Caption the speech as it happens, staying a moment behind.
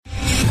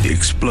The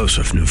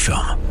explosive new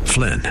film,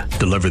 Flynn,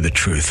 deliver the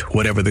truth,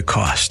 whatever the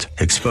cost,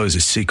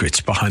 exposes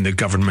secrets behind the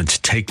government's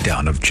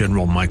takedown of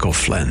General Michael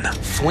Flynn.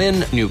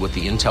 Flynn knew what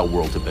the intel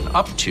world had been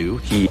up to.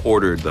 He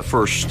ordered the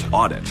first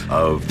audit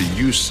of the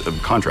use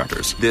of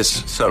contractors.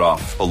 This set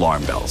off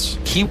alarm bells.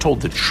 He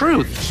told the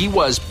truth. He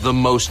was the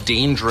most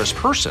dangerous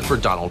person for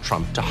Donald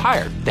Trump to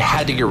hire. They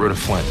had to get rid of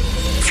Flynn.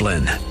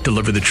 Flynn,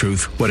 deliver the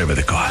truth, whatever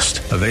the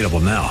cost. Available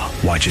now.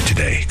 Watch it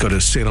today. Go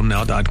to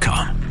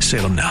salemnow.com.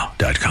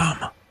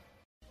 salemnow.com.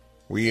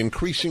 We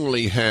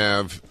increasingly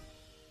have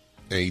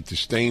a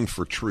disdain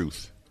for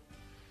truth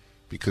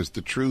because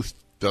the truth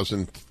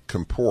doesn't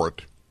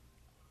comport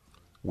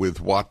with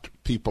what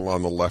people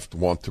on the left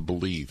want to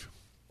believe.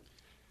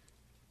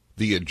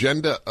 The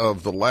agenda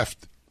of the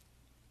left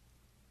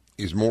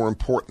is more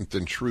important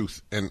than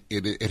truth, and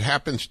it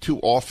happens too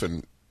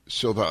often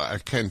so that I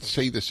can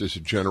say this as a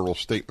general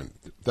statement.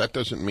 That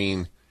doesn't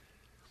mean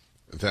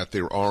that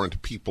there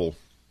aren't people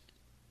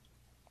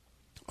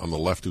on the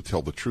left who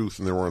tell the truth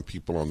and there aren't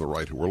people on the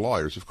right who are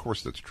liars. Of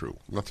course that's true.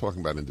 I'm not talking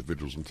about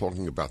individuals. I'm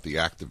talking about the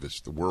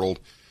activists, the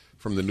world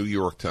from the New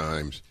York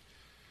Times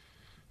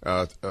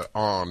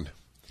on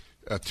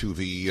to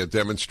the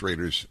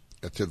demonstrators,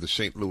 to the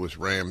St. Louis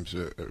Rams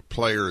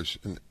players.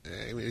 And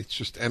I mean, it's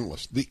just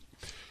endless.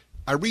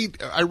 I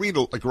read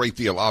a great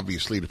deal,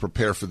 obviously, to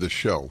prepare for this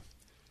show.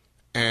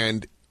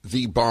 And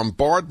the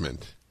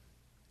bombardment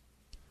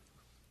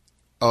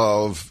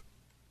of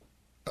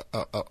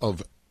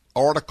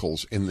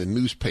articles in the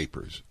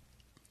newspapers,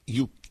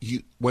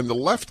 when the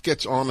left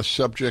gets on a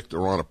subject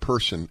or on a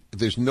person,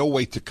 there's no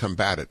way to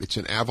combat it. It's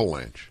an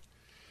avalanche.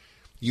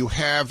 You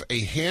have a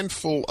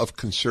handful of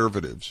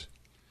conservatives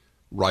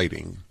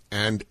writing,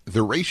 and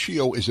the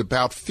ratio is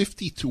about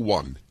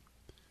 50-1.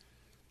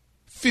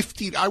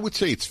 50, I would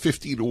say it's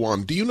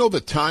 50-1. Do you know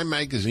that Time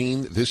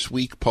magazine this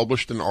week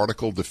published an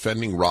article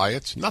defending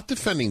riots? Not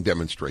defending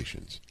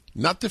demonstrations,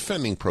 not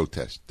defending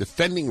protests,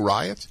 defending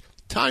riots?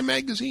 Time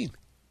magazine.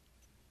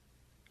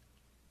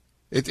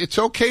 It's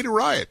okay to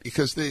riot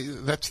because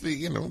that's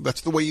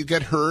the way you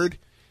get heard.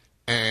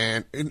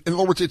 And in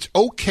other words, it's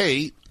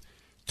okay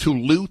to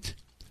loot,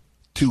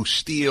 to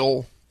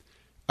steal,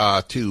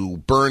 to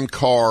burn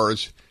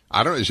cars.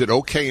 I don't know. Is it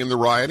okay in the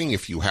rioting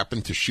if you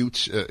happen to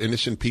shoot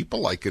innocent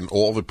people like in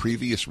all the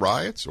previous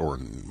riots or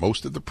in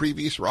most of the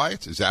previous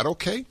riots? Is that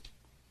okay?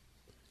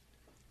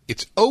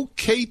 It's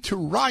okay to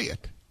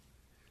riot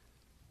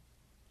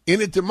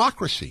in a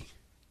democracy.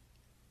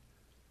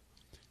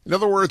 In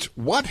other words,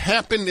 what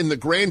happened in the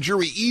grand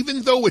jury,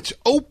 even though it's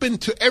open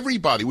to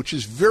everybody, which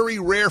is very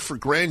rare for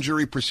grand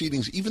jury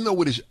proceedings, even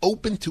though it is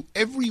open to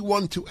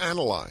everyone to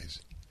analyze,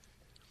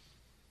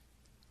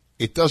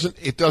 it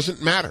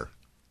doesn't matter.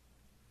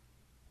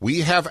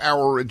 We have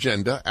our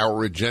agenda.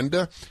 Our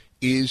agenda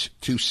is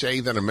to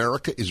say that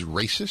America is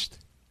racist.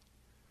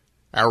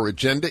 Our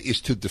agenda is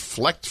to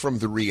deflect from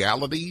the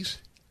realities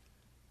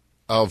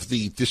of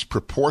the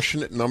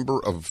disproportionate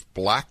number of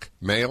black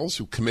males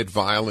who commit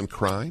violent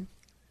crime.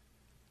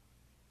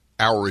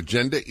 Our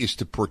agenda is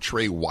to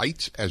portray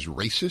whites as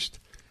racist.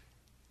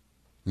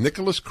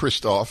 Nicholas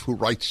Kristof, who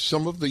writes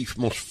some of the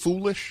most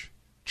foolish,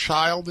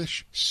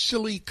 childish,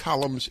 silly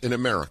columns in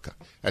America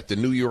at the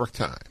New York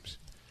Times.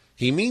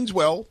 He means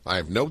well. I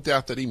have no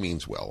doubt that he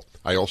means well.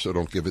 I also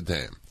don't give a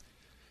damn.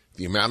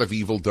 The amount of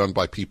evil done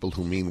by people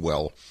who mean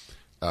well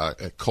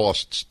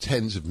costs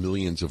tens of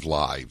millions of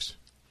lives.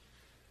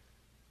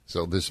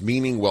 So this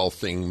meaning well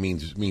thing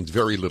means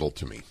very little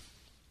to me.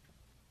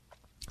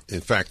 In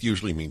fact,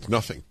 usually means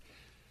nothing.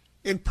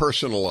 In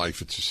personal life,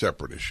 it's a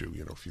separate issue.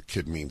 You know, if your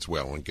kid means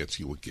well and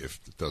gets you a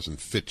gift that doesn't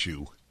fit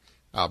you,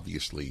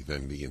 obviously,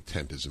 then the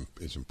intent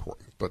is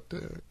important. But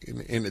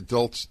in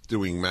adults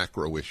doing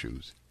macro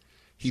issues,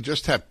 he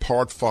just had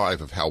part 5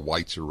 of how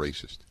whites are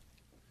racist.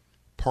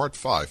 Part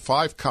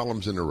 5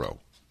 columns in a row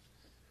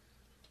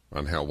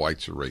on how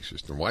whites are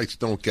racist. And whites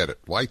don't get it.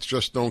 Whites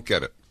just don't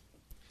get it.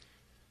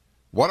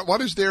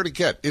 What is there to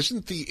get?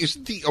 Isn't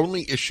the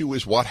only issue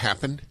is what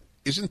happened?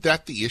 Isn't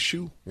that the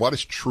issue? What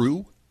is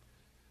true?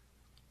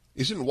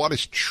 Isn't what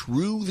is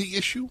true the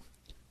issue?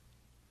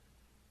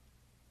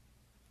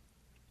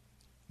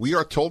 We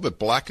are told that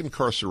black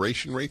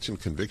incarceration rates and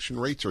conviction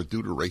rates are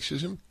due to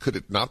racism. Could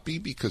it not be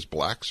because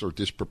blacks are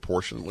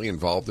disproportionately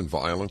involved in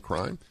violent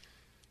crime?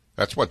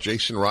 That's what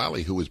Jason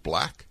Riley, who is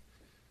black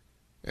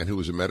and who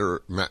is a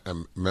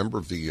member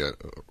of the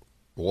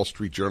Wall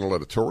Street Journal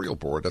editorial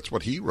board, that's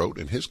what he wrote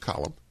in his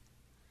column.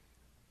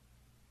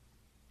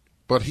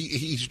 But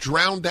he's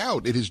drowned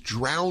out. It is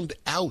drowned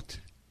out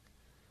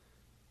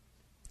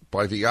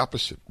by the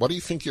opposite. What do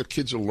you think your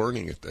kids are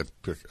learning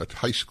at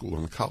high school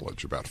and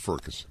college about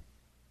Ferguson?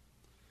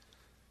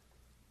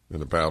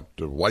 And about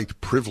white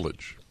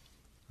privilege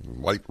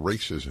and white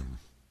racism?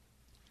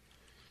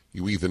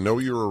 You either know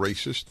you're a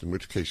racist, in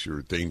which case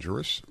you're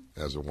dangerous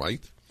as a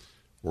white,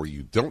 or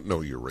you don't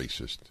know you're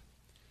racist,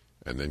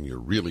 and then you're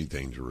really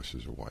dangerous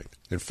as a white.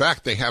 In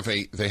fact, they have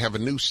a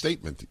new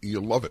statement.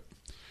 You'll love it.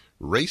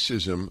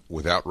 Racism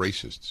without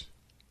racists.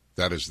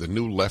 That is the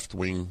new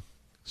left-wing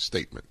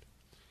statement.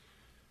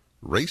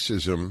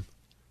 Racism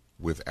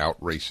without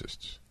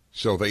racists.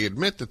 So they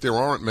admit that there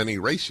aren't many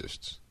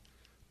racists,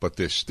 but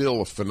there's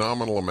still a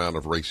phenomenal amount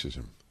of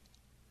racism.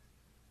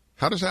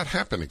 How does that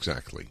happen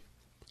exactly?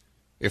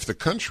 If the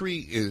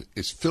country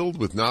is filled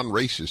with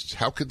non-racists,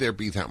 how could there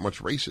be that much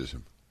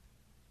racism?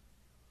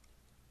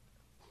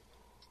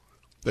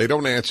 They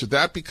don't answer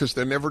that because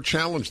they're never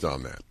challenged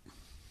on that.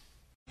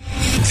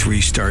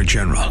 3-star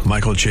General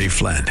Michael J.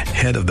 Flynn,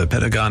 head of the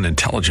Pentagon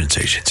Intelligence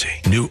Agency,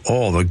 knew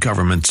all the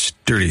government's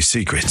dirty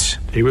secrets.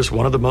 He was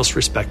one of the most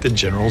respected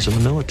generals in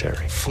the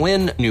military.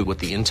 Flynn knew what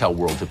the intel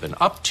world had been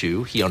up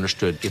to. He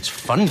understood its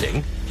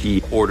funding.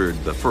 He ordered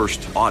the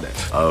first audit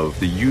of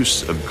the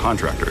use of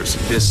contractors.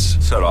 This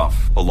set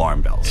off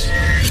alarm bells.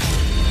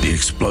 The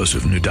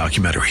explosive new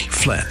documentary,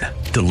 Flynn,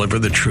 Deliver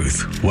the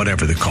Truth,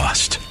 Whatever the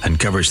Cost,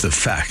 uncovers the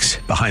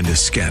facts behind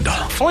this scandal.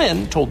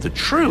 Flynn told the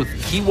truth.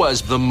 He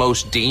was the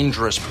most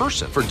dangerous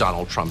person for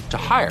Donald Trump to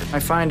hire. I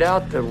find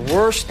out the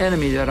worst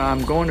enemy that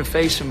I'm going to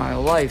face in my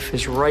life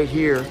is right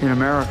here in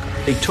America.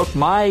 They took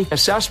my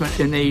assessment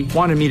and they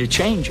wanted me to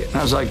change it. And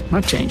I was like, I'm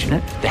not changing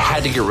it. They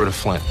had to get rid of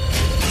Flynn.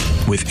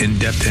 With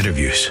in-depth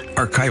interviews,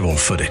 archival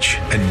footage,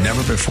 and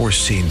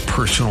never-before-seen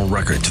personal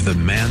records of the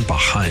man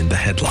behind the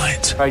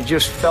headlines. I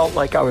just felt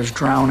like I was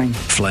drowning.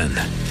 Flynn,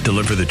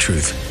 Deliver the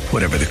Truth,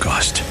 Whatever the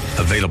Cost.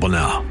 Available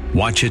now.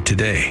 Watch it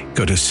today.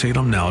 Go to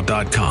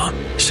salemnow.com.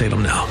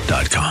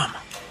 salemnow.com.